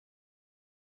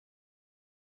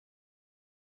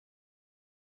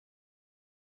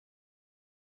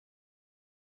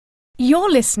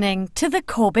You're listening to the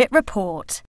Corbett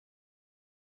Report.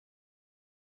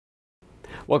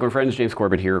 Welcome friends, James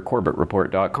Corbett here,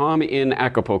 CorbettReport.com in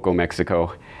Acapulco,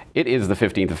 Mexico. It is the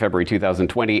 15th of February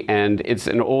 2020, and it's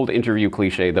an old interview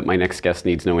cliche that my next guest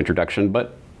needs no introduction,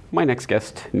 but my next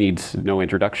guest needs no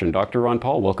introduction. Dr. Ron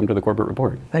Paul, welcome to the Corbett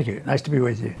Report. Thank you. Nice to be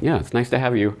with you. Yeah, it's nice to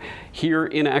have you here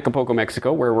in Acapulco,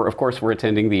 Mexico, where we're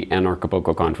attending the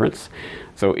Acapulco Conference.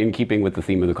 So in keeping with the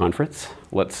theme of the conference,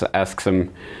 let's ask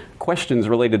some questions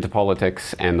related to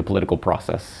politics and the political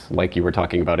process, like you were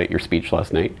talking about at your speech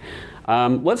last night.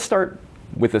 Let's start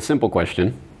with a simple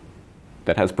question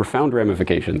that has profound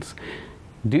ramifications.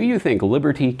 Do you think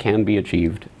liberty can be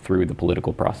achieved through the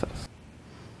political process?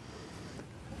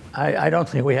 I don't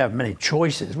think we have many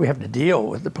choices. We have to deal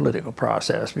with the political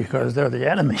process because they're the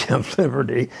enemy of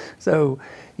liberty. So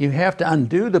you have to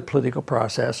undo the political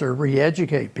process or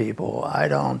re-educate people. I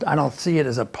don't see it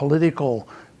as a political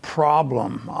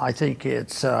problem. I think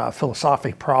it's a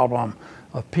philosophic problem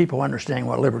of people understanding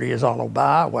what liberty is all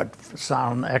about, what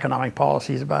sound economic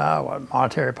policy is about, what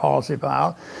monetary policy is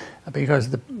about, because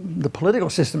the political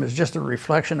system is just a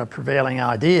reflection of prevailing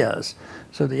ideas.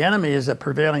 So the enemy is a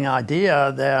prevailing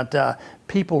idea that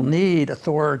people need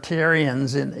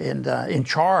authoritarians in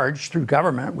charge through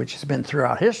government, which has been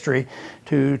throughout history,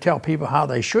 to tell people how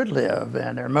they should live.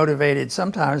 And they're motivated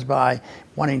sometimes by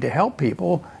wanting to help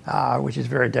people, which is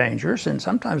very dangerous, and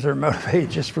sometimes they're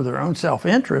motivated just for their own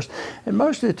self-interest. And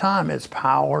most of the time it's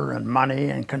power and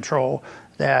money and control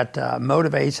that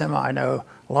motivates them. I know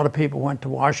a lot of people went to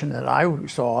Washington that I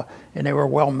saw, and they were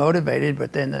well motivated,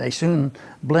 but then they soon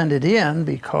blended in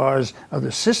because of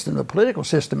the system. The political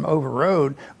system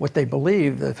overrode what they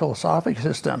believed, the philosophic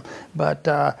system.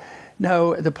 But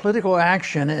no, the political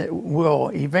action will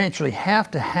eventually have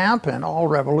to happen. All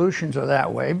revolutions are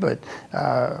that way, but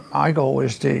my goal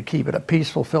is to keep it a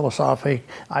peaceful, philosophic,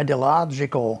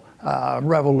 ideological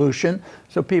revolution,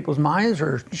 so people's minds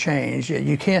are changed.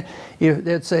 You can't,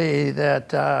 let's say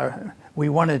that we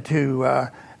wanted to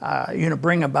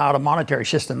bring about a monetary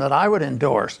system that I would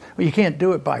endorse. Well, you can't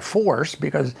do it by force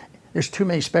because there's too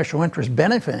many special interests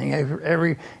benefiting.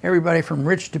 Everybody from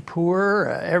rich to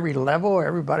poor, every level,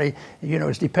 everybody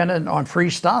is dependent on free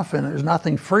stuff, and there's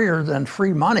nothing freer than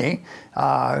free money.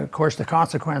 Of course, the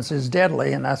consequence is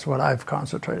deadly, and that's what I've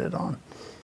concentrated on.